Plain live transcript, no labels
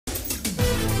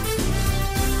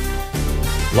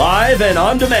Live and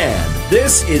on demand,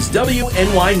 this is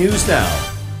WNY News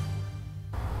Now.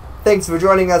 Thanks for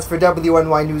joining us for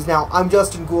WNY News Now. I'm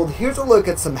Justin Gould. Here's a look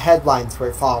at some headlines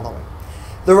we're following.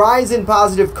 The rise in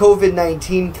positive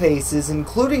COVID-19 cases,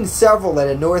 including several at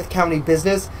a North County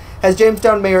business, has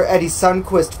Jamestown Mayor Eddie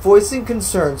Sundquist voicing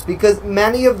concerns because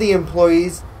many of the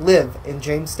employees live in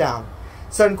Jamestown.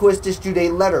 Sundquist issued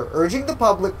a letter urging the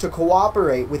public to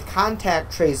cooperate with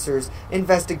contact tracers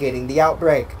investigating the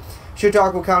outbreak.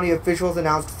 Chautauqua County officials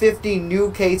announced 50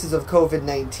 new cases of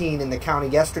COVID-19 in the county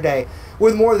yesterday,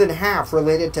 with more than half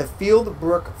related to Field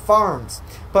Brook Farms.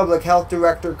 Public Health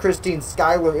Director Christine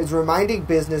Schuyler is reminding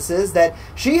businesses that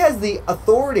she has the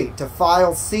authority to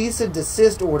file cease and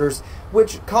desist orders,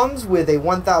 which comes with a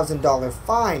 $1,000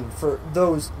 fine for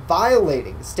those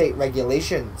violating state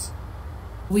regulations.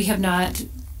 We have not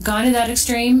gone to that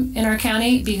extreme in our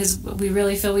county because we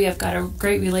really feel we have got a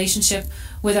great relationship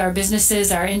with our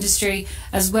businesses, our industry,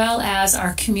 as well as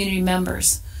our community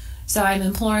members. So I'm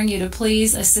imploring you to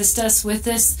please assist us with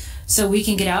this so we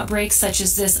can get outbreaks such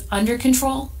as this under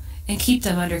control and keep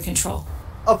them under control.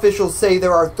 Officials say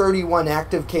there are 31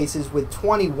 active cases, with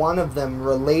 21 of them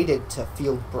related to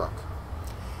Field Brook.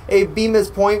 A Bemis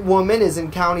Point woman is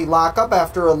in county lockup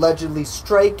after allegedly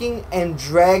striking and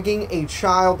dragging a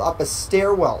child up a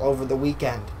stairwell over the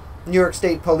weekend. New York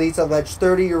State Police allege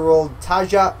 30-year-old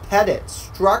Taja Pettit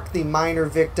struck the minor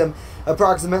victim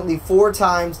approximately 4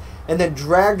 times and then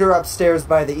dragged her upstairs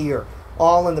by the ear,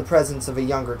 all in the presence of a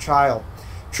younger child.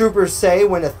 Troopers say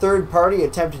when a third party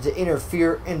attempted to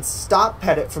interfere and stop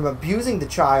Pettit from abusing the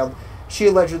child, she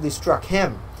allegedly struck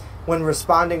him. When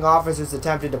responding officers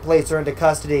attempted to place her into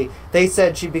custody, they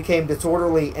said she became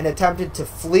disorderly and attempted to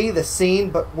flee the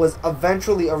scene but was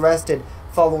eventually arrested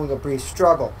following a brief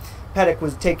struggle. Pettit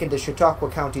was taken to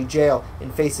Chautauqua County Jail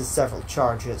and faces several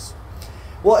charges.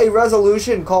 Well, a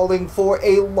resolution calling for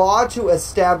a law to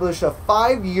establish a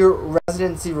 5-year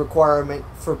residency requirement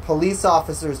for police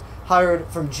officers hired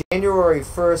from January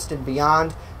 1st and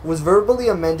beyond was verbally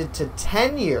amended to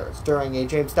 10 years during a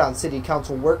Jamestown City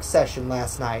Council work session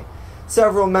last night.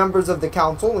 Several members of the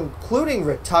council, including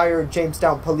retired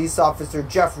Jamestown police officer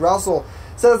Jeff Russell,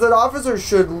 says that officers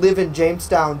should live in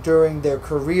Jamestown during their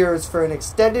careers for an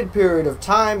extended period of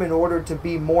time in order to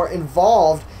be more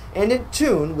involved and in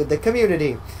tune with the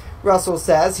community. Russell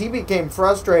says he became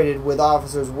frustrated with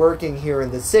officers working here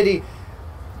in the city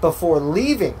before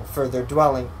leaving for their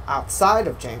dwelling outside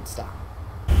of Jamestown.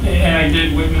 And I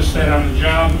did witness that on the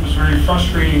job. It was very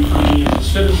frustrating for me as a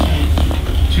citizen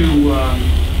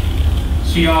to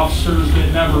see officers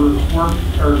that never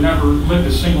worked or never lived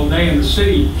a single day in the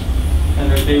city, and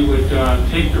that they would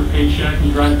take their paycheck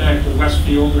and drive back to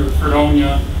Westfield or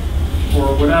Fredonia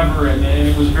or whatever, and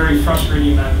it was very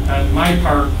frustrating on my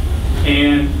part.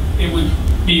 And it would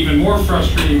be even more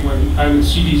frustrating when I would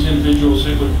see these individuals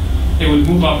that they would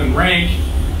move up in rank.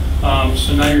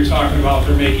 So now you're talking about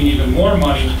they're making even more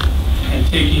money and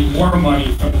taking more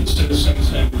money from the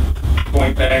citizens and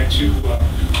going back to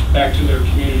their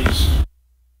communities.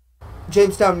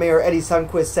 Jamestown Mayor Eddie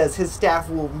Sundquist says his staff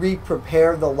will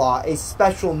re-prepare the law. A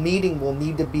special meeting will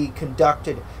need to be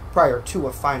conducted prior to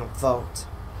a final vote.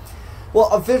 Well,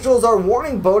 officials are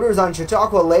warning boaters on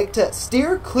Chautauqua Lake to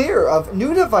steer clear of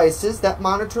new devices that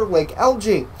monitor Lake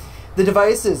algae. The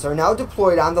devices are now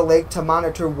deployed on the lake to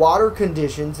monitor water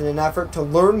conditions in an effort to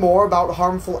learn more about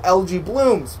harmful algae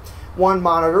blooms. One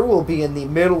monitor will be in the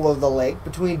middle of the lake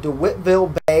between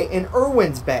DeWittville Bay and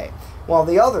Irwins Bay, while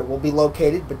the other will be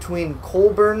located between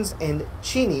Colburns and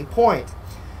Cheney Point.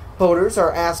 Boaters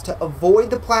are asked to avoid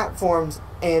the platforms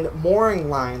and mooring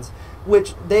lines,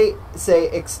 which they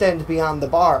say extend beyond the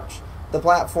barge. The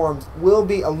platforms will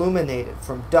be illuminated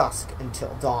from dusk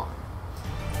until dawn.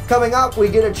 Coming up, we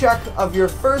get a check of your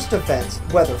first offense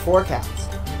weather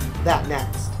forecast. That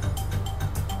next.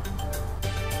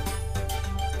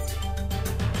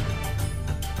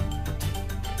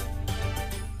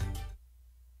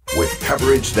 With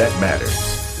coverage that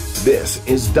matters, this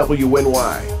is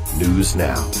WNY News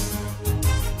Now.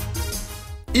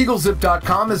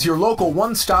 EagleZip.com is your local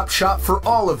one-stop shop for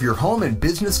all of your home and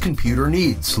business computer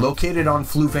needs. Located on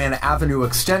Fluvan Avenue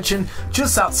Extension,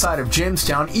 just outside of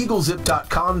Jamestown,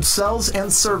 EagleZip.com sells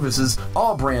and services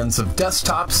all brands of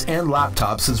desktops and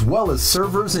laptops, as well as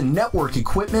servers and network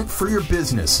equipment for your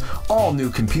business. All new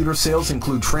computer sales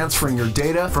include transferring your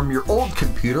data from your old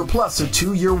computer plus a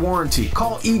 2-year warranty.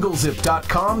 Call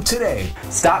EagleZip.com today.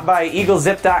 Stop by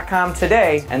EagleZip.com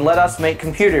today and let us make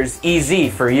computers easy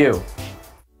for you.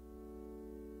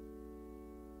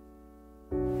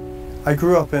 I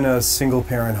grew up in a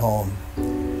single-parent home.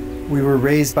 We were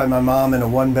raised by my mom in a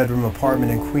one-bedroom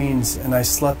apartment in Queens, and I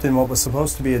slept in what was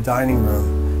supposed to be a dining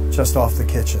room just off the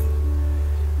kitchen.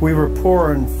 We were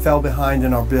poor and fell behind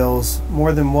in our bills.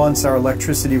 More than once our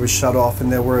electricity was shut off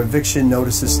and there were eviction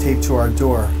notices taped to our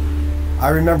door. I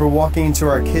remember walking into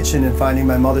our kitchen and finding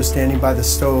my mother standing by the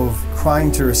stove, crying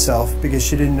to herself because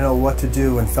she didn't know what to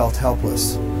do and felt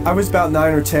helpless. I was about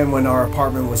 9 or 10 when our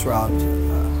apartment was robbed.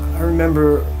 I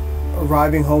remember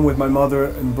arriving home with my mother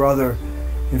and brother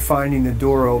and finding the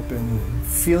door open,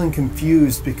 feeling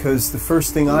confused because the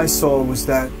first thing I saw was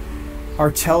that our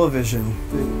television,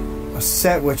 a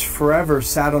set which forever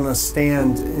sat on a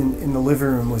stand in the living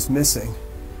room, was missing.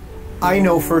 I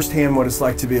know firsthand what it's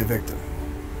like to be a victim,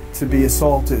 to be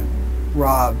assaulted,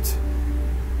 robbed,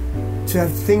 to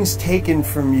have things taken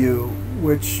from you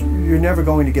which you're never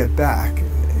going to get back,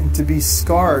 and to be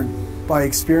scarred by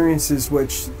experiences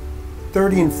which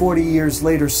 30 and 40 years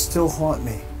later still haunt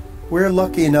me. We're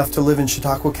lucky enough to live in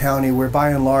Chautauqua County where by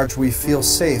and large we feel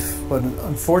safe, but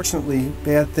unfortunately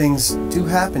bad things do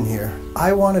happen here.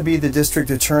 I want to be the district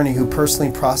attorney who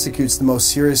personally prosecutes the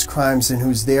most serious crimes and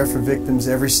who's there for victims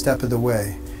every step of the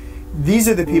way. These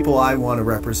are the people I want to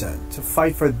represent, to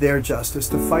fight for their justice,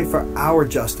 to fight for our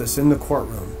justice in the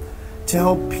courtroom, to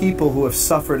help people who have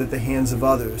suffered at the hands of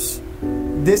others.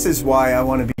 This is why I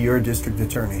want to be your district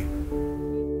attorney.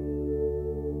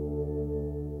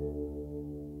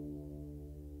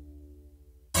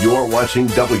 You're watching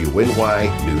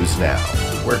WNY News Now,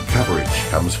 where coverage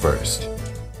comes first.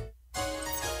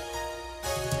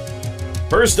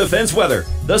 First Defense Weather,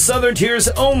 the Southern Tier's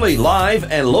only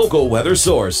live and local weather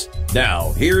source.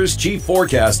 Now, here's Chief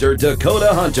Forecaster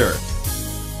Dakota Hunter.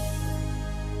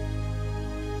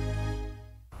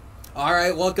 All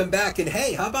right, welcome back. And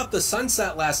hey, how about the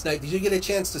sunset last night? Did you get a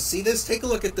chance to see this? Take a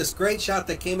look at this great shot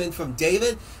that came in from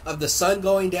David of the sun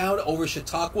going down over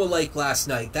Chautauqua Lake last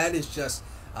night. That is just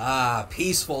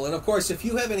peaceful. And of course, if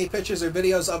you have any pictures or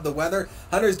videos of the weather,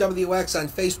 Hunters WX on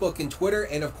Facebook and Twitter,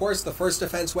 and of course the First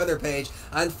Defense weather page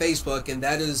on Facebook, and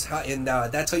that is how,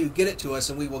 that's how you get it to us,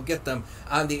 and we will get them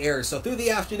on the air. So through the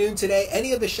afternoon today,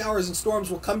 any of the showers and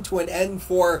storms will come to an end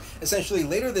for essentially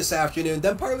later this afternoon,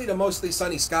 then partly to mostly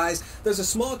sunny skies. There's a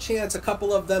small chance a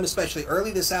couple of them, especially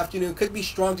early this afternoon, could be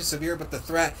strong to severe, but the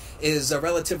threat is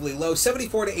relatively low.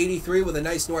 74 to 83 with a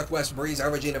nice northwest breeze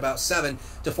averaging about 7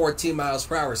 to 14 miles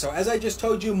per hour. So as I just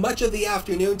told you, much of the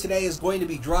afternoon today is going to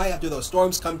be dry after those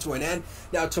storms come to an end.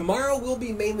 Now tomorrow will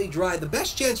be mainly dry. The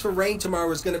best chance for rain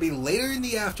tomorrow is going to be later in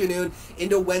the afternoon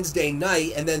into Wednesday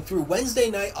night, and then through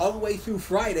Wednesday night all the way through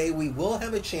Friday we will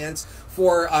have a chance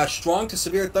for strong to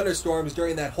severe thunderstorms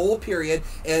during that whole period.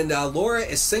 And Laura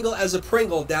is single as a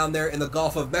Pringle down there in the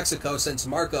Gulf of Mexico, since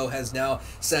Marco has now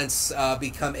since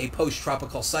become a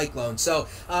post-tropical cyclone. So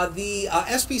the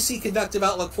SPC convective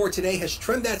outlook for today has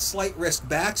trimmed that slight risk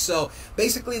back. So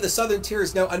basically the southern tier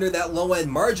is now under that low-end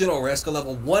marginal risk, a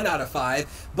level 1 out of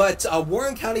 5. But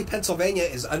Warren County, Pennsylvania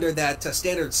is under that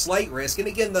standard slight risk. And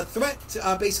again, the threat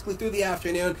basically through the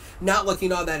afternoon not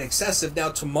looking all that excessive. Now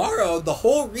tomorrow, the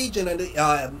whole region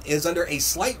is under a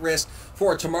slight risk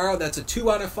for tomorrow. That's a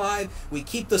 2 out of 5. We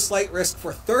keep the slight risk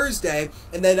for Thursday,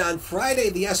 and then on Friday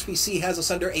the SPC has us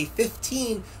under a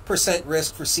 15%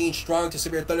 risk for seeing strong to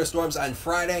severe thunderstorms on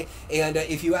Friday. And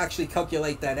if you actually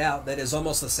calculate that out, that is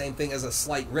almost the same thing as a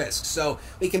slight risk. So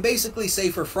we can basically say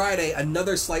for Friday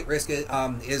another slight risk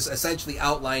is essentially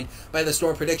outlined by the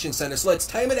Storm Prediction Center. So let's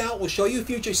time it out. We'll show you a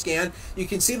future scan. You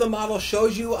can see the model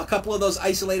shows you a couple of those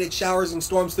isolated showers and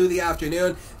storms through the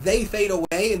afternoon. They fade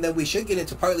away, and then we should get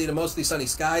into partly to mostly sunny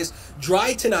skies.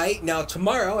 Dry tonight. Now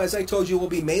tomorrow, as I told you, will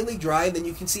be mainly dry, and then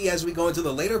you can see as we go into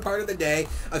the later part of the day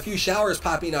a few showers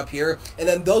popping up here, and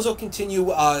then those will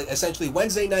continue essentially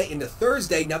Wednesday night into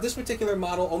Thursday. Now this particular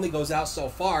model only goes out so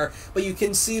far, but you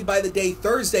can see by the day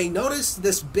Thursday, notice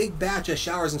this big batch of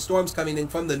showers and storms coming in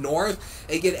from the north.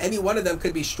 Again, any one of them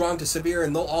could be strong to severe,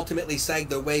 and they'll ultimately sag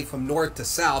their way from north to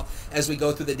south as we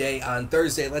go through the day on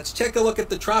Thursday. Let's take a look at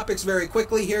the tropics very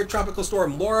quickly here. Tropical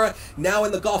storm Laura now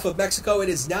in the Gulf of Mexico. It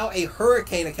is now a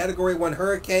hurricane, a Category 1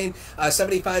 hurricane,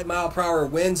 75 mile per hour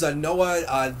winds. NOAA,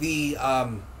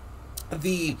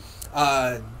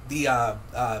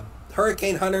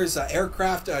 Hurricane Hunter's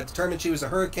aircraft determined she was a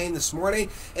hurricane this morning,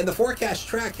 and the forecast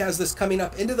track has this coming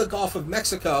up into the Gulf of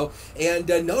Mexico, and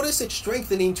notice it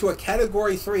strengthening to a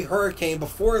Category 3 hurricane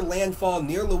before landfall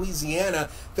near Louisiana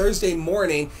Thursday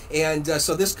morning. And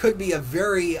so this could be a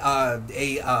very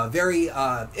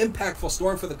impactful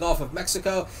storm for the Gulf of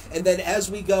Mexico. And then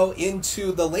as we go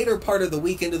into the later part of the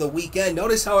week, into the weekend,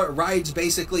 notice how it rides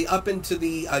basically up into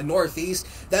the northeast.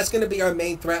 That's going to be our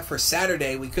main threat for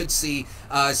Saturday. We could see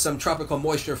some tropical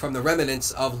moisture from the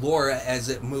remnants of Laura as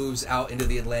it moves out into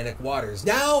the Atlantic waters.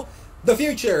 Now, the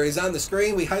future is on the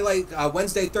screen. We highlight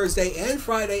Wednesday, Thursday, and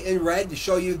Friday in red to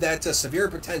show you that severe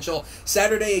potential.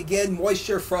 Saturday, again,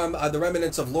 moisture from the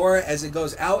remnants of Laura as it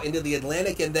goes out into the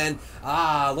Atlantic. And then,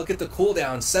 look at the cool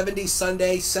down. 70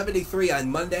 Sunday, 73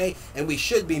 on Monday. And we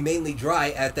should be mainly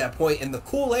dry at that point. And the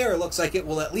cool air looks like it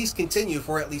will at least continue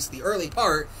for at least the early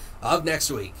part of next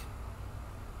week.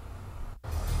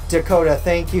 Dakota,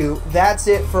 thank you. That's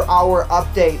it for our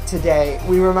update today.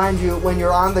 We remind you, when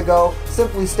you're on the go,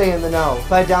 simply stay in the know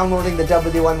by downloading the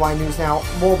WNY News Now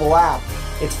mobile app.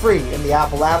 It's free in the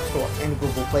Apple App Store and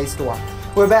Google Play Store.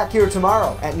 We're back here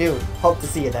tomorrow at noon. Hope to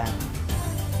see you then.